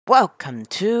Welcome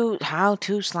to How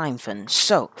to Slimefun.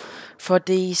 So, for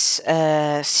this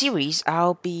series,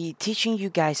 I'll be teaching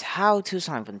you guys how to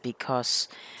Slimefun because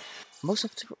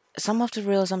some of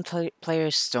the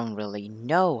players don't really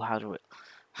know how to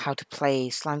play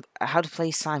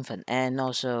Slimefun, and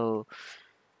also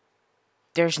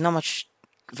there's not much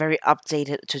very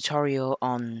updated tutorial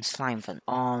on Slimefun.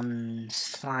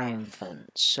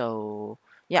 So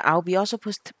yeah, I'll be also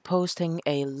posting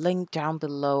a link down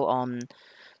below on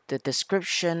the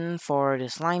description for the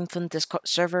Slimefun Discord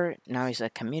server. Now it's a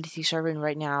community server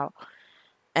right now.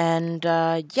 And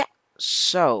yeah,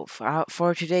 so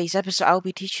for today's episode, I'll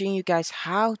be teaching you guys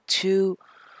how to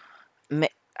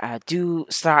do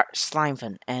start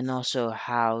Slimefun and also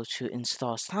how to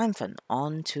install Slimefun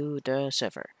onto the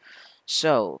server.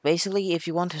 So basically, if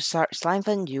you want to start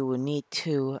Slimefun, you will need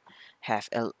to have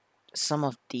some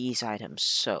of these items.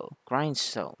 So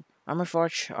grindstone, armor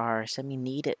forge are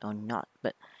semi-needed or not,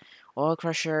 but oil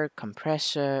crusher,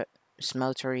 compressor,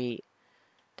 smeltery,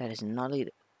 that is not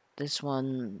needed. This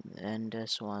one and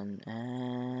this one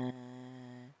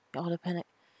and all the panic.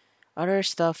 Other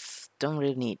stuff don't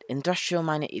really need. Industrial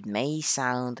miner, it may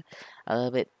sound a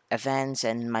little bit advanced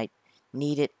and might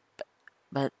need it,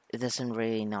 but it doesn't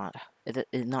really not. It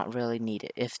not really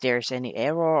needed. If there's any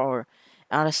error or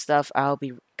other stuff, I'll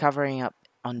be covering up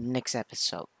on the next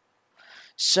episode.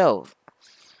 So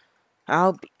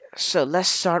I'll be, so let's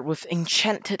start with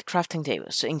enchanted crafting table.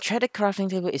 So enchanted crafting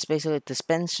table is basically a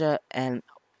dispenser and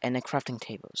a crafting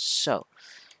table. So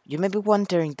you may be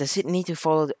wondering, does it need to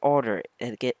follow the order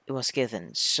it was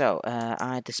given? So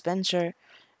I dispenser,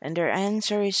 and their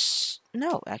answer is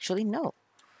no. Actually, no.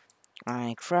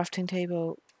 I crafting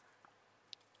table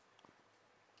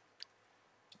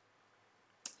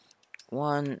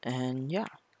one, and yeah,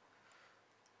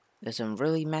 doesn't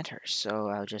really matter. So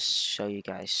I'll just show you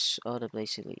guys all the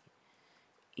basically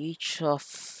each of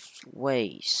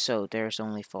ways. So there's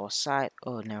only 4 side.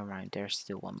 Oh, never mind. There's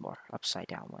still one more upside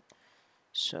down one.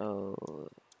 So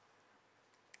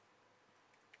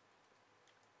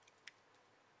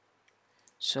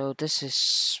this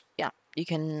is, yeah. You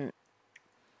can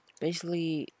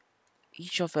basically,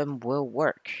 each of them will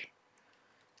work.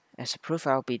 As a proof,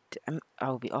 I'll be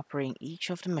operating each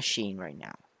of the machine right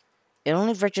now. It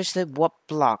only registered what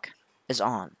block is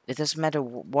on. It doesn't matter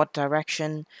what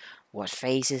direction, what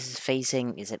phase is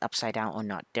facing. Is it upside down or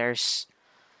not?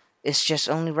 It's just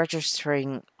only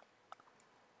registering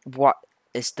what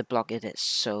is the block it is.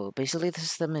 So basically the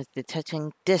system is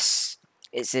detecting this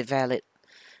is a valid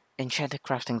enchanted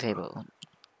crafting table.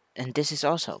 And this is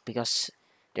also because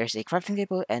there's a crafting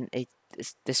table and a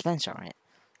dispenser on it.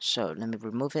 So let me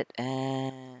remove it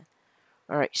and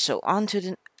alright, so on to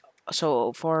the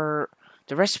for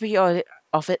the recipe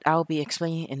of it I'll be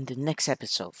explaining in the next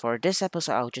episode. For this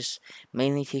episode I'll just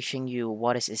mainly teaching you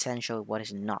what is essential, what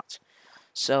is not.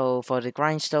 So for the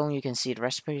grindstone, you can see the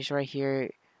recipes right here.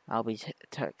 I'll be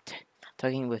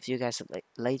talking with you guys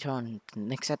later on the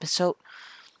next episode.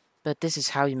 But this is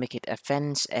how you make it a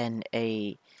fence and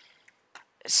a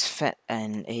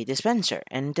dispenser.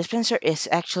 And dispenser is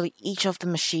actually each of the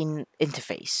machine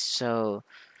interface. So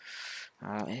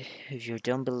if you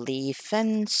don't believe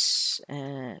fence,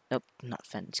 nope, not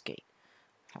fence gate.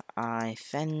 I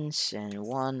fence and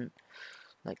one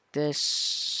like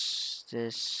this.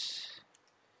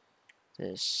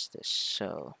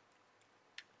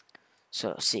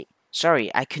 So see, sorry,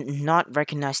 I could not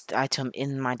recognize the item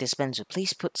in my dispenser.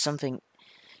 Please put something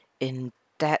in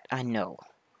that I know.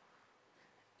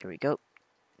 Here we go.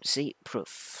 See,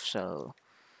 proof. So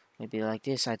maybe like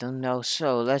this, I don't know.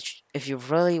 So if you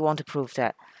really want to prove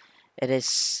that it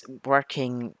is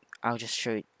working, I'll just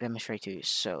demonstrate to you.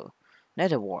 So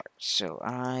nether wart. So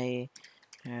I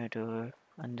nether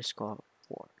underscore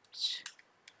warts.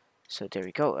 So there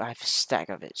we go. I have a stack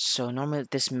of it. So normally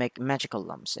this make magical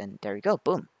lumps, and there you go.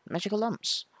 Boom, magical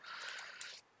lumps.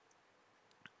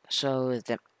 So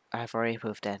that I've already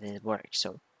proved that it works.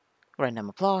 So random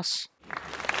applause.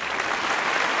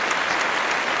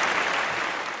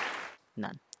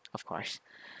 None, of course.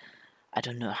 I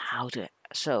don't know how to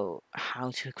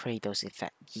create those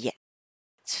effects yet.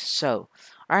 So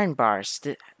iron bars,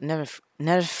 the nether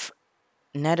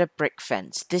brick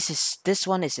fence. This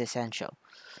one is essential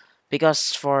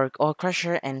because for ore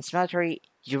crusher and smeltery,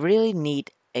 you really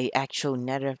need a actual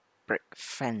nether brick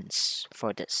fence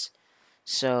for this.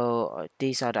 So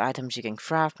these are the items you can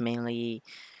craft. Mainly,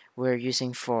 we're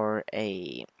using for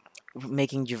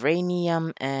making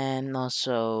uranium and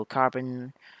also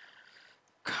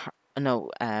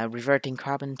reverting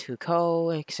carbon to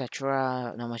coal,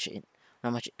 etc. Not much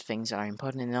things are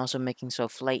important, and also making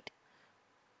sulfate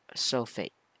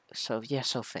So yeah,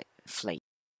 sulfate,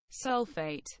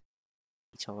 sulfate,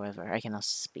 however, I cannot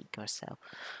speak or.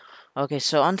 Okay,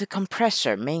 so on the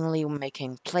compressor, mainly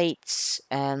making plates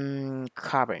and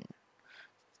carbon.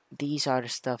 These are the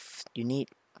stuff you need,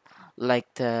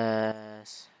 like the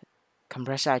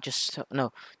compressor I just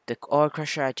no, the ore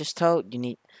crusher I just told.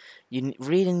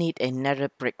 Really need another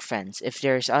brick fence. If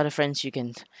there's other fence you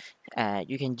can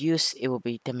use, it will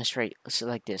be demonstrate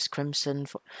like this: crimson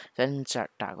fence,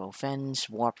 dark fence,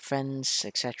 warp fence,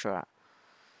 etc.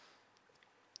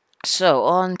 So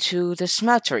on to the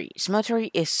smeltery. Smeltery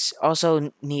is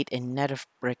also need a nether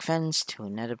brick fence, two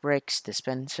nether bricks,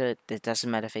 dispenser. It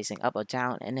doesn't matter facing up or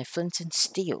down, and a flint and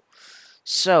steel.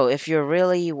 So if you're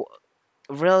really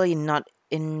not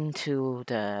into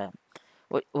the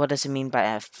what does it mean by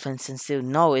a flint and steel?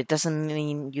 No, it doesn't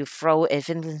mean you throw a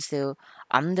flint and steel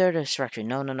under the structure.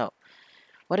 No, no, no.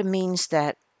 What it means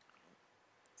that.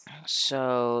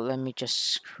 So let me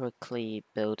just quickly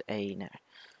build a nether.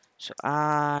 So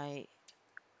I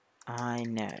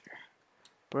nether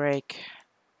brick.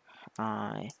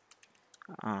 I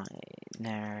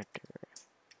nether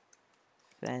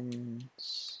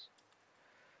fence,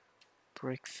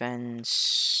 brick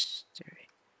fence. There.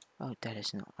 Oh, that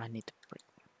is not. I need the brick.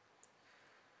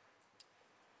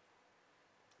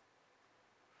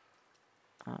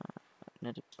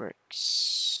 Nether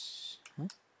bricks. Huh?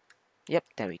 Yep,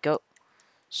 there we go.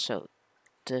 So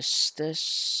this.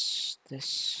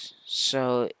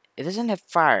 So it doesn't have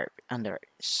fire under it.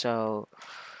 So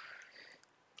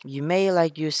you may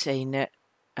like use a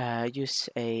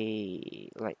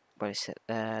like what is it?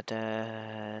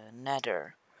 The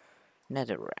nether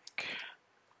rack.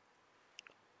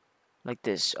 Like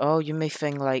this. Oh, you may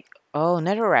think like, oh,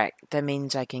 netherrack. That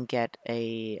means I can get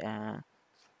a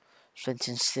flint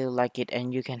and steel like it,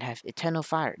 and you can have eternal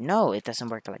fire. No, it doesn't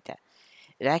work like that.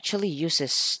 It actually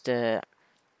uses the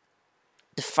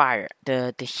fire,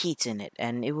 the heat in it,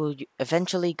 and it will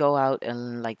eventually go out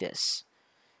and like this.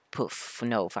 Poof,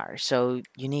 no fire. So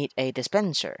you need a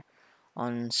dispenser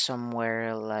on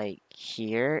somewhere like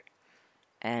here,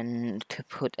 and to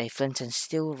put a flint and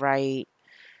steel right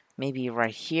maybe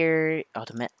right here,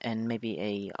 automate, and maybe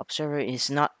a observer is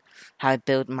not how I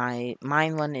built my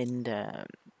mine one in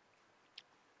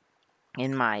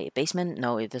my basement.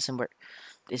 No, it doesn't work.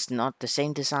 It's not the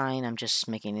same design. I'm just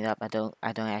making it up. I don't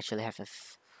actually have a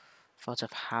thought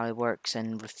of how it works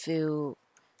and refill,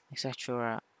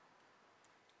 etc.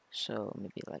 So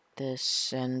maybe like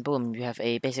this, and boom, you have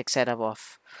a basic setup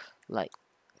of like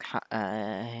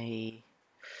a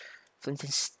for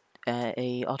instance,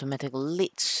 a automatic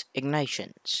lit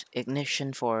ignition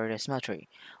for the smeltery,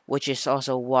 which is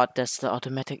also what does the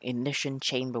automatic ignition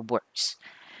chamber works,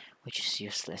 which is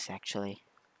useless actually.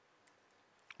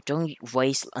 Don't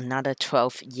waste another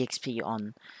 12 exp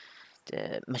on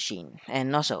the machine.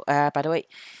 And also, by the way,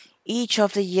 each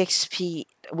of the exp,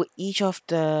 each of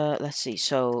the let's see.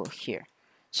 So here,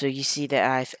 so you see that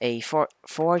I have a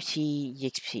 40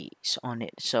 exps on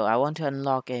it. So I want to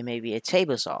unlock maybe a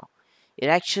table saw. It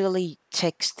actually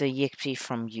takes the exp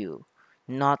from you,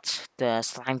 not the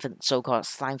so-called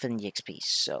Slimefun exps.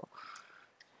 So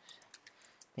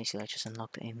basically, I just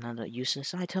unlocked another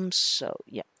useless item. So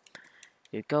yeah,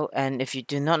 here you go. And if you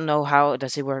do not know how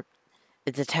does it work,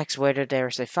 it detects whether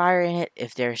there's a fire in it.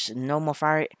 If there's no more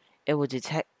fire, it will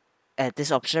detect. This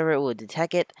observer will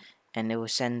detect it, and it will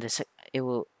send the.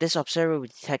 This observer will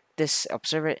detect this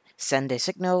observer, send a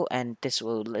signal, and this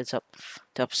will lit up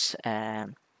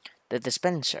the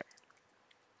dispenser.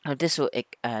 This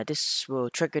will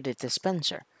trigger the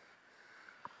dispenser.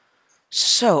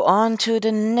 So on to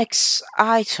the next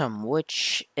item,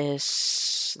 which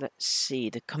is let's see,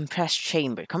 the compressed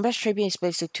chamber. Compressed chamber is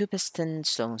basically two piston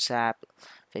stone slab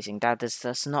facing down. This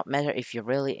does not matter if you're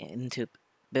really into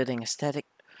building aesthetic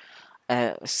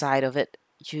side of it.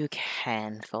 You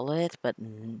can follow it, but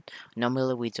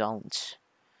normally we don't.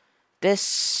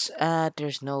 This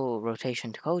there's no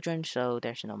rotation to cauldron, so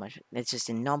there's no much. It's just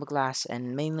in normal glass,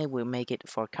 and mainly we make it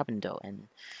for carbon dough and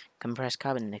compressed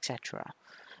carbon, etc.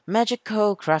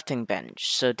 Magical crafting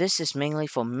bench. So this is mainly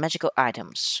for magical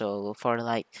items. So for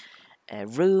like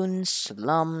runes,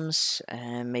 lumps,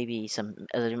 and maybe some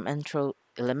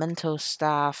elemental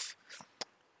stuff,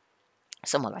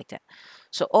 somewhat like that.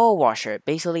 So ore washer,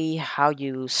 basically how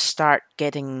you start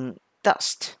getting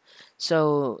dust.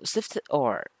 So sifted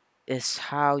ore is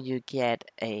how you get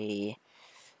a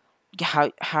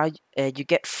you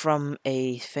get from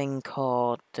a thing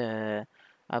called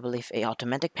I believe a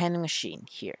automatic panning machine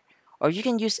here, or you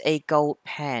can use a gold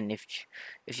pan if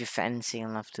you're fancy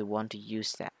enough to want to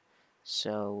use that.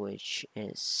 So which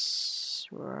is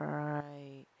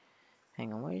right.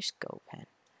 Hang on, where is gold pan?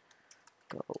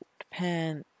 Gold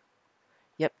pen.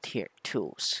 Yep, here,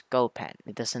 tools. Gold pen.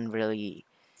 It doesn't really,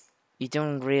 you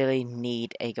don't really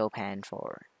need a gold pen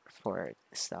for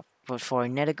stuff. But for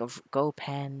a gold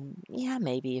pen, yeah,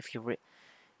 maybe if you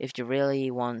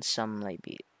really want some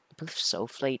maybe I believe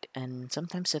sulfate and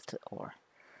sometimes sifted ore.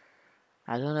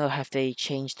 I don't know have they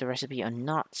changed the recipe or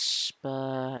not,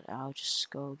 but I'll just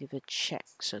go give it a check.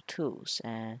 So tools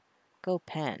and gold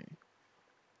pen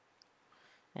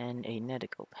and a nether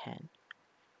gold pen.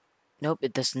 Nope,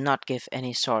 it does not give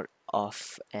any sort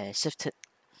of sifted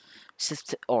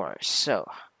ore. So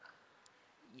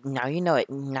now you know it.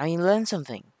 Now you learn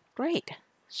something. Great.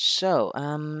 So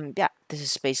yeah, this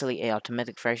is basically a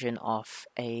automatic version of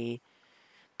a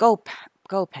Go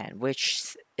pen,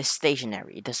 which is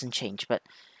stationary. It doesn't change. But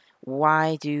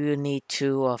why do you need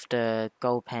two of the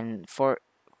Go pen for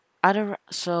other?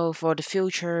 So for the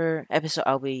future episode,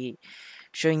 I'll be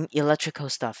showing electrical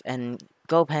stuff, and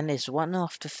Go pen is one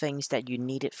of the things that you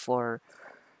need it for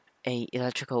a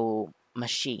electrical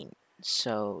machine.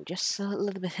 So just a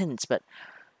little bit hints, but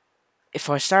if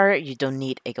for a starter, you don't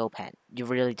need a Go pen. You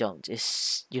really don't.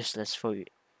 It's useless for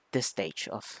this stage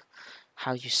of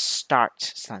how you start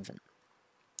something.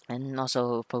 And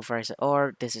also pulverized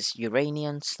ore. This is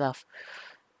uranium stuff,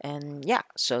 and yeah.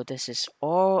 So this is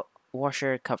all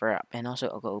washer cover up, and also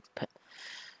a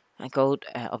gold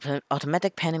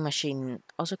automatic penning machine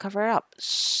also cover up.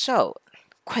 So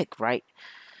quick, right?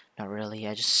 Not really.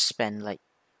 I just spend like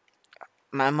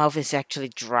my mouth is actually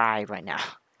dry right now.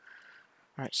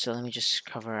 Alright, so let me just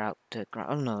cover out the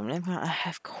ground. Oh no, I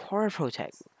have core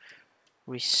protect.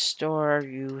 Restore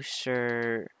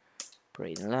user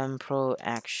Brehm Pro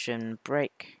action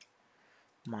break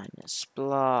minus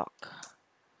block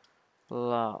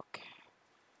and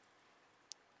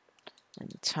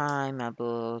time. I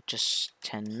will just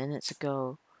 10 minutes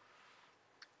ago.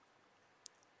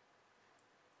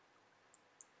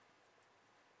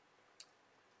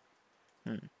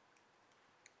 Weird.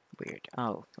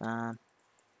 Oh,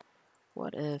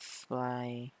 what if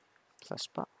I plus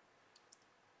block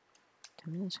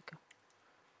 10 minutes ago?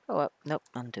 Oh well, nope,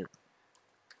 undo.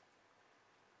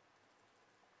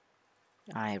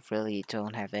 I really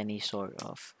don't have any sort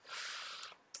of.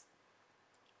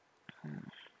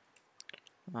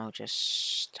 Oh,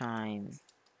 just time.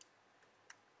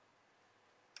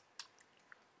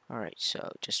 Alright,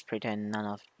 so just pretend none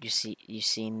of you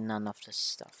see none of this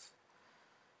stuff.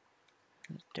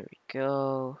 There we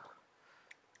go.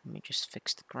 Let me just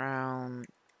fix the ground.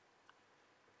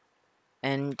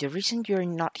 And the reason you're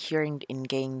not hearing the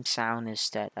in-game sound is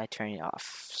that I turn it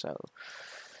off. So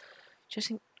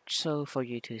so for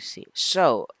you to see.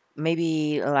 So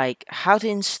maybe like how to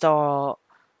install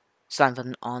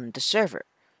Slimefun on the server.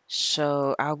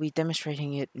 So I'll be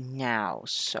demonstrating it now.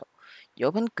 So you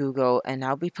open Google and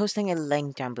I'll be posting a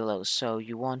link down below. So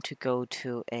you want to go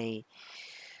to a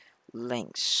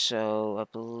link. So I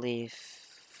believe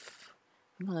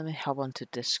let me hop onto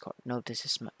Discord. No, this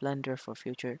is my Blender for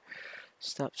future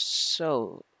stuff.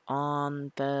 So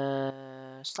on the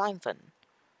Slimefun.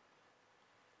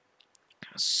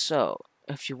 So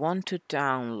if you want to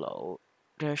download,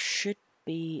 there should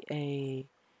be a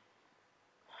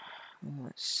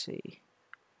let's see.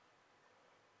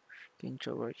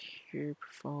 Intro right here,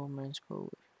 performance mode.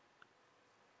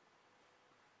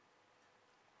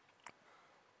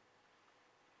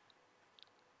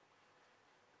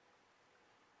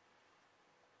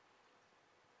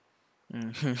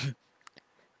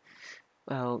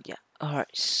 Well, yeah.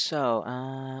 Alright, so,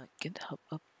 GitHub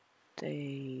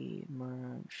update,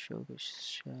 merge,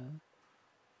 showcase,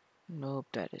 nope,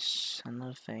 that is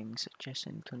another thing, suggest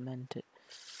implemented.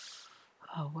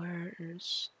 Oh, where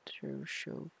is the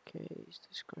showcase,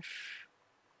 discussion?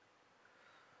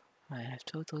 I have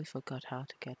totally forgot how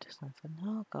to get to something.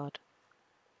 Oh god.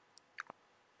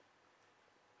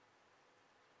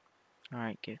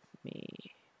 Alright, give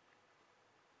me.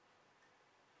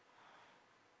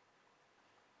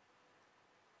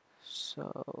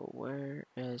 So, where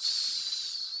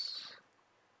is.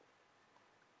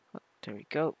 Oh, there we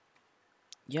go.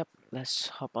 Yep, let's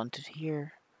hop onto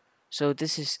here. So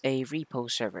this is a repo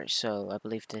server. So I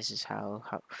believe this is how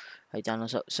I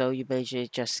download. So you basically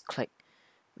just click.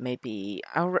 Maybe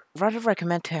rather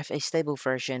recommend to have a stable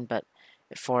version, but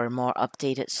for more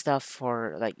updated stuff,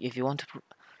 for like if you want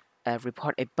to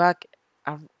report a bug,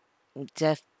 uh,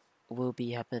 dev will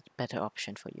be a bit better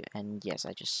option for you. And yes,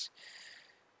 I just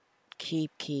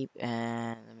keep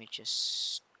and let me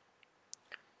just.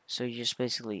 So you just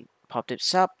basically pop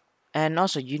this up, and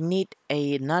also you need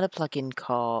another plugin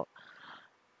called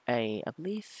I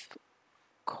believe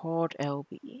Chord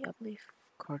LB, I believe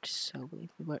Chord LB.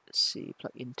 Let's see,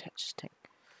 plugin testing.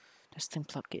 testing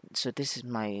plugin. So this is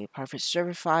my private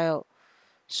server file.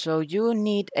 So you will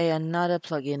need another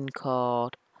plugin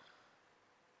called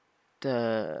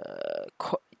the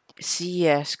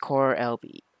CES Core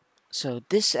LB. So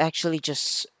this actually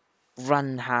just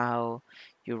run how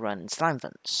you run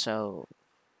Slimefun. So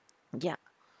yeah.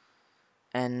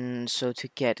 And so to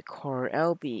get Core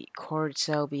LB,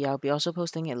 I'll be also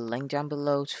posting a link down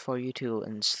below for you to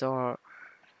install.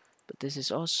 But this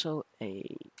is also a,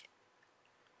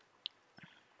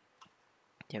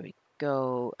 there we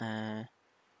go.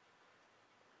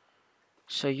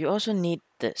 So you also need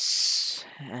this,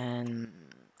 and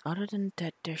other than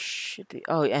that, there should be,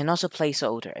 oh, and also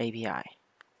placeholder API.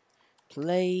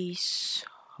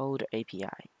 Placeholder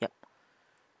API. Yep,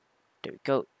 there we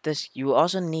go. This, you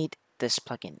also need this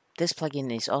plugin. This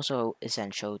plugin is also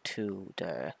essential to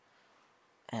the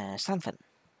Slimefun,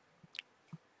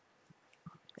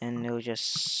 and you'll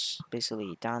just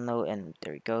basically download, and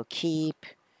there we go. Keep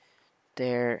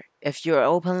there. If you're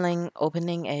opening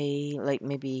a, like,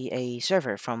 maybe a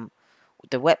server from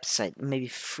the website, maybe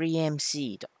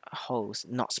FreeMC host,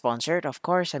 not sponsored, of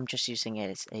course. I'm just using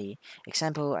it as a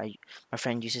example. My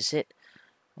friend uses it,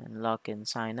 and log in,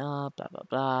 sign up, blah blah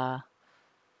blah.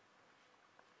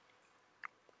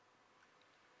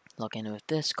 Log in with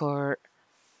Discord,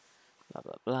 blah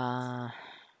blah blah.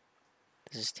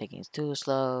 This is taking too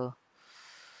slow.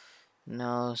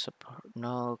 No support.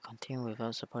 No, continue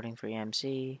without supporting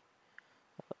FreeMC.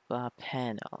 Blah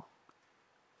panel.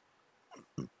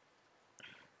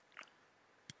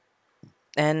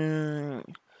 And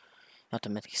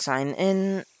automatic sign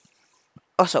in.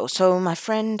 Also, so my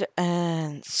friend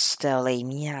and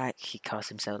Stellania, he calls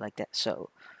himself like that. So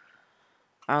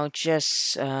I'll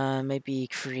just maybe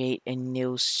create a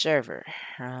new server.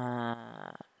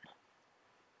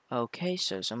 Okay,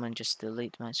 so someone just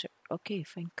delete my server. Okay,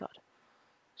 thank God.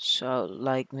 So,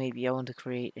 like, maybe I want to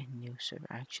create a new server.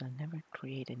 Actually, I never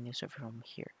create a new server from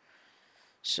here.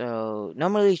 So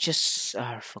normally just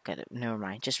forget it. Never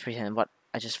mind. Just pretend what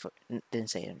I just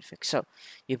didn't say anything. So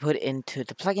you put it into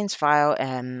the plugins file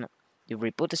and you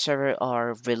reboot the server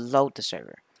or reload the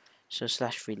server. So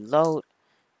slash reload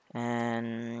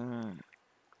and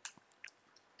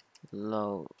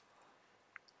load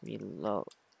reload,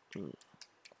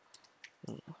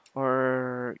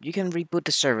 or you can reboot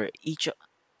the server. Each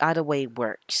either way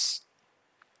works.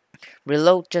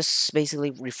 Reload just basically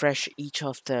refresh each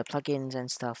of the plugins and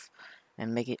stuff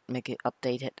and make it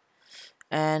updated.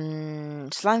 And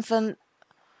Slimefun,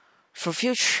 for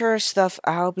future stuff,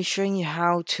 I'll be showing you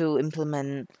how to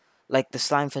implement like the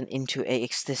Slimefun into a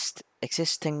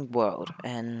existing world.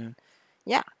 And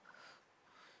yeah,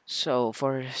 so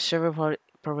for server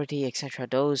property, etc.,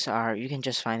 those are, you can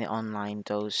just find it online.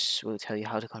 Those will tell you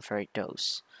how to configure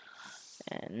those.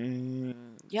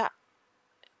 And yeah,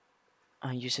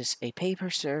 uses a paper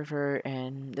server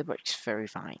and it works very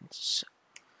fine.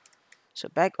 So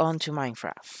back on to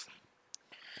Minecraft.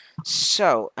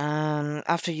 So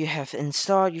after you have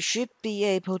installed, you should be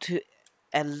able to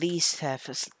at least have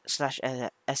a slash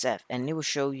sf, and it will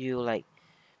show you like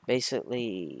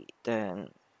basically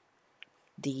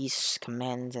these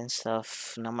commands and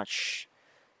stuff. Not much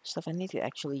stuff I need to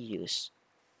actually use.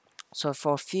 So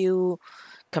for a few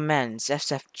commands,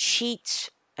 sf cheat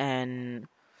and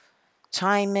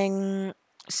timing,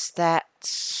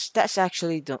 stats. That's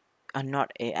actually are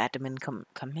not a admin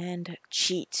command.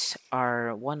 Cheats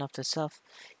are one of the stuff.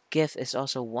 GIF is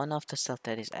also one of the stuff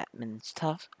that is admin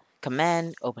stuff.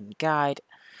 Command, open guide,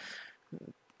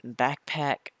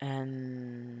 backpack,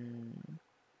 and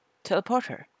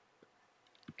teleporter.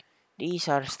 These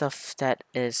are the stuff that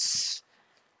is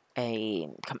a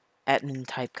admin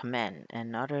type command,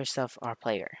 and other stuff are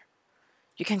player.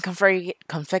 You can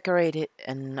configure it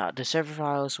in the server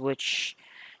files, which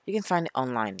you can find it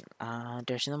online.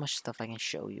 There's not much stuff I can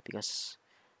show you because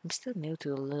I'm still new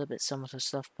to a little bit some of the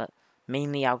stuff, but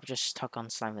mainly I'll just talk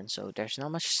on Simon. So there's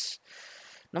not much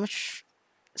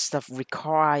stuff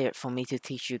required for me to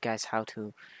teach you guys how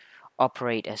to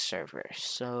operate a server.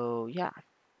 So yeah.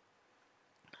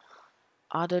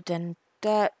 Other than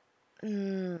that,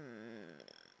 mm,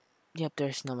 yep,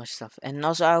 there's not much stuff. And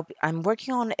also, I'm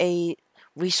working on a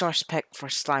resource pack for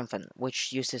Slimefun,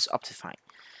 which uses Optifine.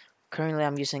 Currently,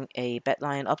 I'm using a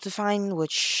Bedline Optifine,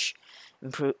 which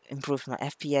improves my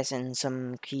FPS and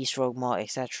some keystroke mod,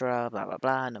 etc. Blah blah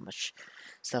blah. Not much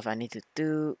stuff I need to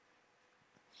do.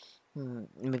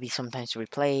 Maybe sometimes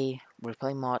replay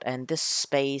mod, and this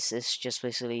space is just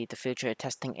basically the future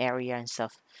testing area and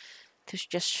stuff to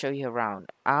just show you around.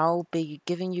 I'll be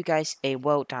giving you guys a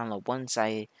world download once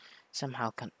I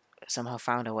somehow somehow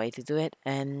found a way to do it,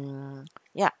 and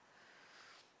yeah.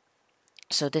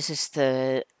 So this is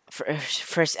the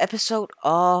first episode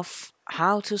of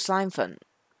How to Slime Fun.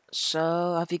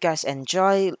 So hope you guys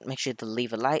enjoy. Make sure to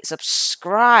leave a like,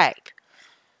 subscribe.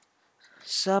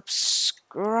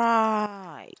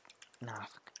 No,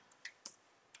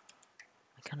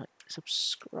 I cannot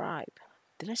subscribe.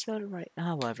 Did I spell it right?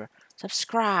 However,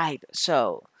 subscribe.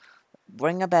 So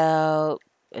ring a bell,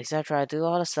 etc. Do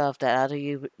all the stuff that other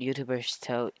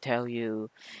YouTubers tell you.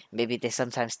 Maybe they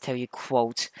sometimes tell you,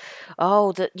 quote,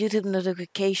 "Oh, the YouTube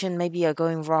notification maybe are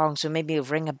going wrong, so maybe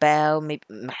ring a bell. Maybe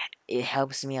it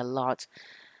helps me a lot."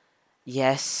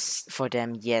 Yes, for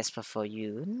them, yes, but for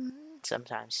you,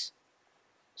 sometimes.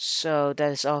 So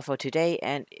that is all for today.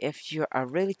 And if you are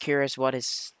really curious, what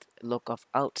is the look of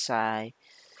outside?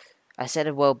 I said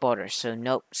it well border, so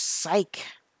nope, psych.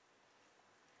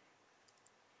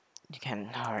 You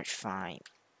can hard find.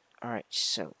 Alright,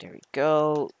 so there we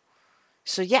go.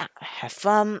 So yeah, have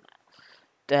fun.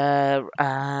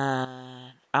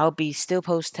 I'll be still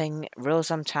posting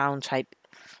Realismtown type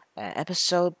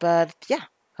episode, but yeah,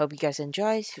 hope you guys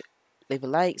enjoy. Leave a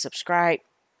like, subscribe.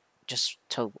 Just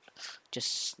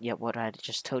yeah, what I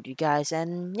just told you guys,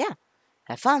 and yeah,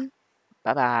 have fun.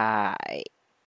 Bye bye.